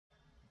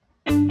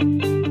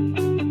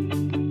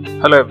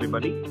Hello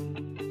everybody,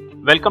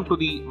 welcome to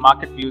the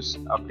market views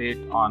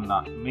update on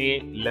May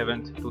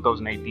 11th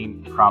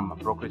 2018 from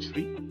Brokerage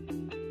Free.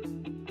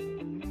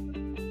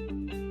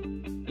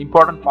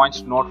 Important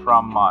points to note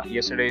from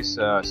yesterday's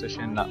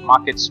session: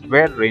 markets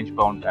were range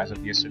bound as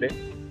of yesterday.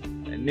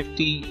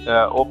 Nifty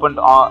opened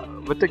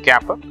with a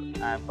gap up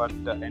but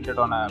ended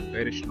on a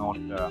bearish note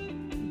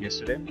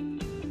yesterday.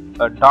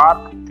 A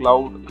dark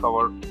cloud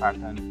cover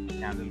pattern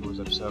candle was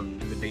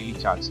observed in the daily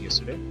charts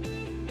yesterday.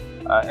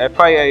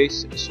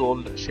 FIIs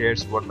sold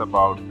shares worth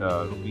about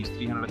rupees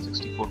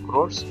 364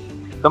 crores.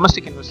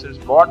 Domestic investors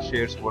bought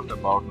shares worth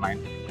about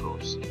 950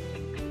 crores.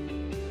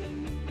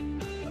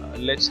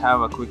 Let's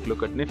have a quick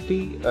look at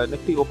Nifty.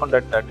 Nifty opened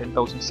at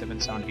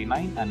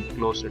 10,779 and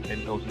closed at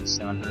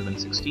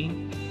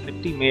 10,716.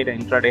 Nifty made an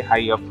intraday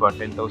high of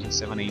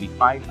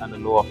 10,785 and a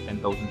low of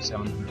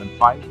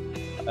 10,705.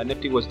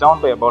 Nifty was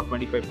down by about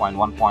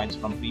 25.1 points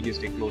from previous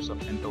day close of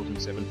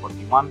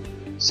 10,741.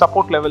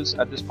 Support levels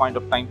at this point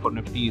of time for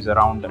Nifty is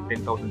around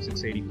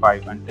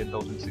 10,685 and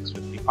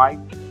 10,655.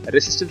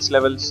 Resistance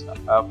levels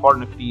for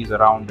Nifty is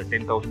around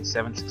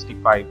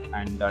 10,765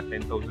 and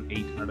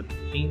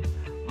 10,815.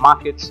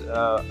 Markets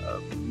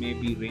may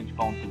be range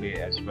bound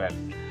today as well.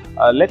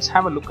 Let's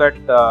have a look at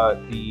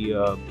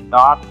the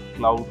dark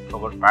cloud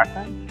cover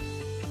pattern.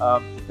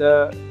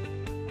 The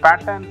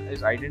pattern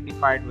is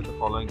identified with the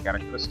following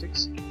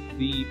characteristics.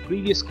 The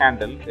previous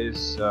candle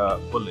is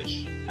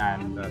bullish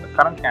and the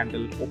current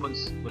candle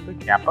opens with a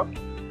gap up.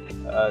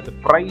 The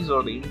price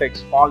or the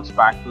index falls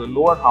back to the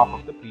lower half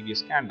of the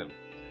previous candle.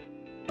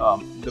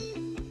 The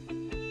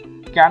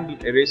candle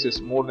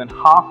erases more than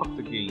half of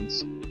the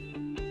gains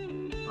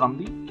from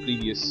the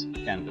previous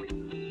candle.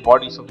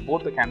 Bodies of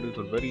both the candles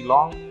are very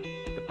long.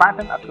 The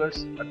pattern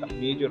occurs at a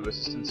major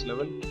resistance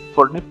level.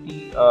 For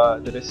Nifty,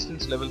 the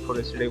resistance level for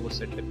yesterday was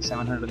set at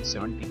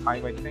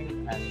 775, I think,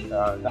 and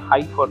the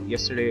high for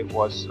yesterday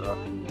was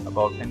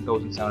about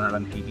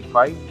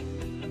 10,785.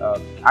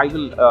 I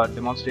will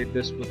demonstrate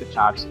this with the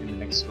charts in the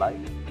next slide.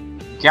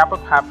 Gap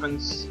up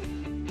happens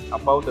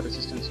above the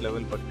resistance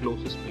level but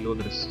closes below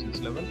the resistance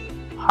level.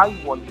 High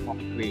volume of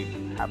trade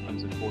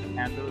happens in both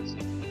candles.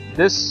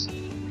 This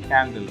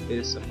candle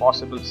is a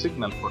possible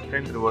signal for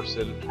trend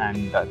reversal,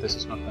 and this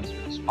is not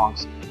considered a strong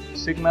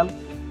signal.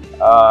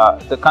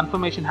 The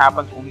confirmation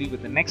happens only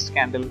with the next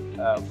candle,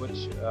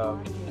 which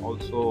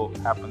also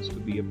happens to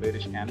be a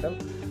bearish candle.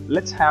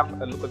 Let's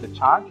have a look at the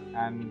chart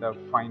and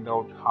find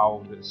out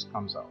how this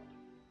comes out.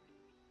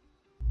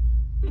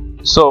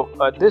 So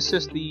this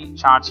is the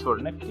charts for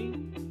Nifty,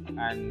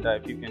 and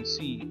if you can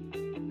see,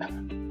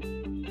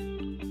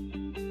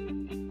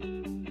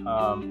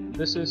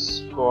 this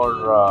is for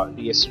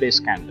the yesterday's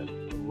candle,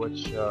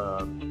 which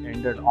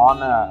ended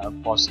on a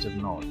positive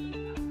note.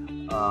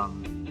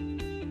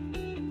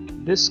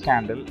 This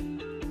candle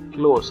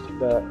closed,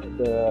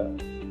 the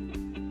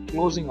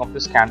closing of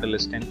this candle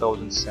is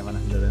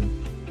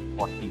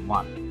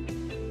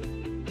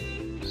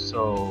 10,741.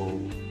 So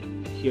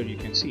here you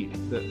can see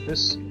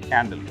this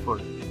candle for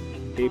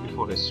day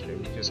before yesterday,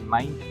 which is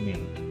 9th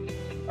May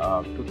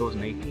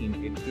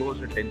 2018, it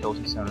closed at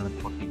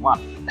 10,741.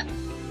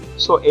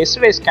 So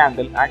yesterday's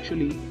candle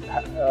actually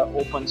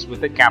opens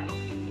with a gap,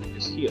 which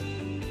is here,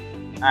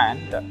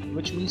 and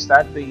which means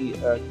that the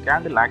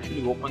candle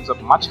actually opens up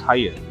much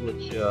higher,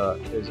 which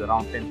is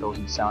around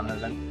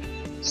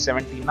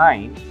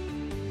 10,779,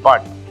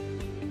 but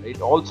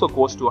it also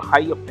goes to a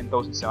high of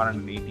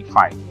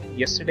 10,785.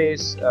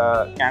 Yesterday's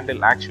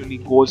candle actually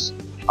goes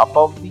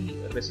above the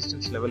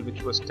resistance level,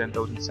 which was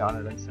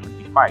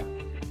 10,775.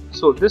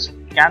 So this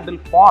candle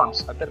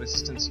forms at the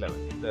resistance level.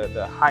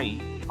 The high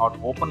or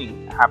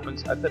opening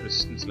happens at the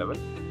resistance level,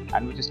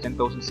 and which is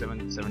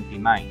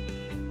 10,779.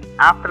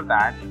 After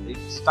that, it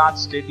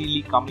starts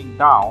steadily coming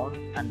down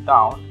and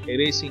down,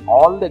 erasing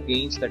all the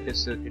gains that it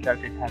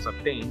has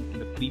obtained in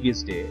the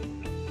previous day,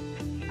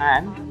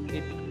 and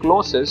it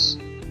closes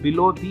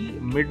below the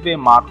midway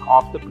mark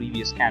of the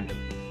previous candle.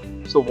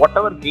 So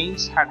whatever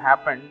gains had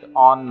happened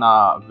on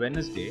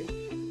Wednesday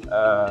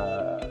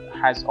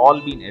has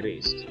all been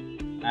erased,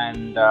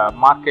 and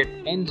market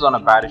ends on a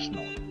bearish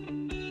note.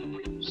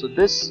 So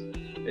this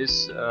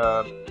is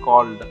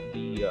called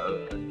the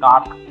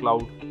dark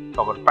cloud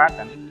cover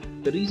pattern.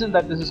 The reason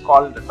that this is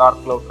called the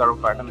dark cloud cover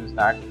pattern is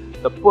that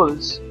the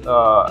bulls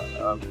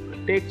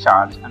take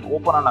charge and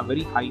open on a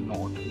very high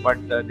note, but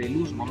they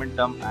lose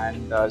momentum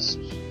and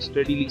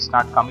steadily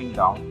start coming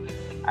down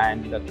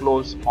and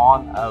close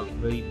on a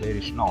very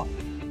bearish note.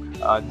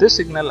 This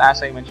signal,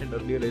 as I mentioned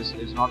earlier,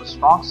 is not a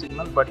strong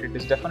signal, but it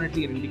is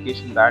definitely an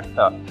indication that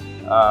the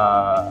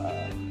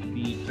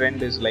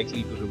trend is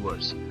likely to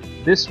reverse.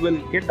 This will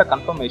get a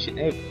confirmation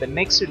if the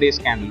next day's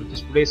candle, which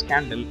is today's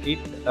candle, it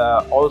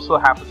also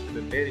happens to be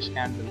a bearish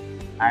candle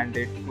and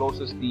it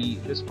closes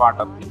this part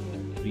of the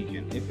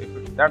region. If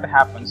that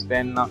happens,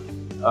 then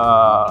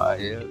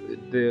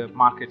the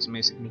markets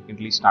may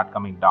significantly start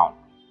coming down.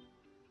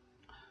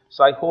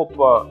 So I hope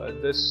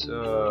this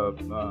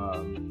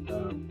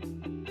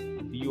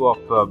view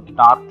of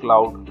dark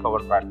cloud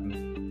cover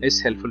pattern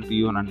is helpful to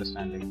you in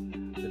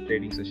understanding the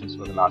trading sessions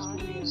for the last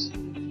 2 days.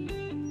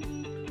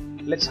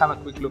 Let's have a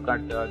quick look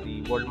at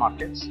the world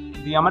markets.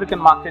 The American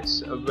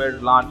markets were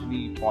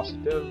largely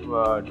positive.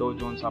 Dow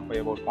Jones up by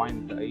about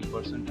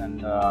 0.8%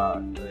 and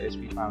the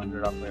SP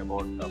 500 up by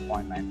about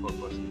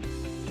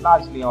 0.94%.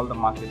 Largely all the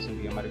markets in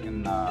the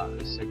American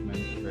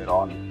segment were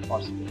all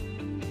positive.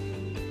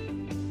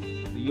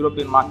 The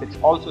European markets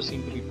also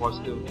seem to be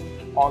positive,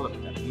 all of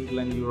them.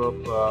 England,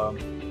 Europe,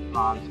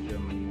 France,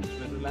 Germany and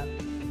Switzerland.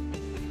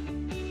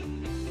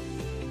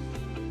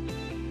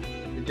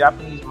 The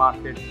Japanese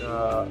market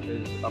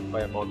is up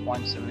by about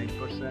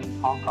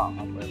 0.78%, Hong Kong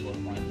up by about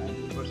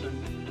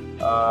 0.92%.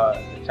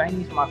 The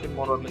Chinese market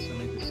more or less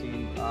remains the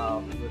same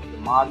with the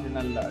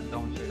marginal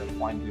downside of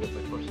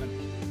 0.05%.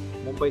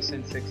 Mumbai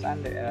Sensex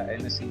and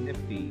NSE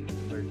Nifty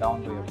were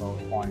down by about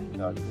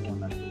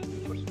 0.21 and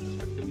 2%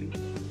 respectively.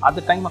 At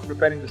the time of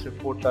preparing this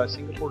report,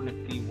 Singapore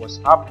Nifty was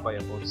up by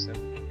about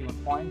 51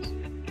 points,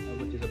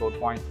 which is about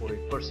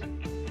 0.48%.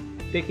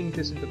 Taking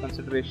this into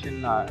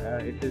consideration,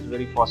 it is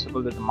very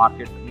possible that the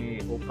market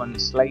may open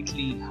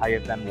slightly higher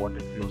than what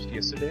it closed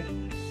yesterday,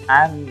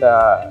 and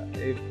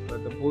if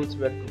the bulls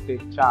were to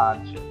take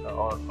charge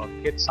or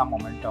get some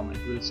momentum,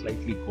 it will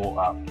slightly go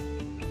up.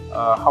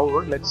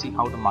 However, let's see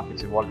how the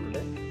markets evolve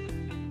today.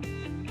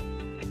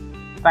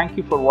 Thank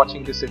you for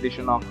watching this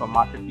edition of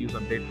Market Views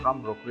Update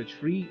from Brokerage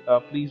Free.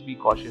 Please be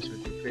cautious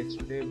with your trades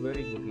today.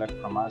 Very good luck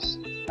from us.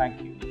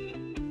 Thank you.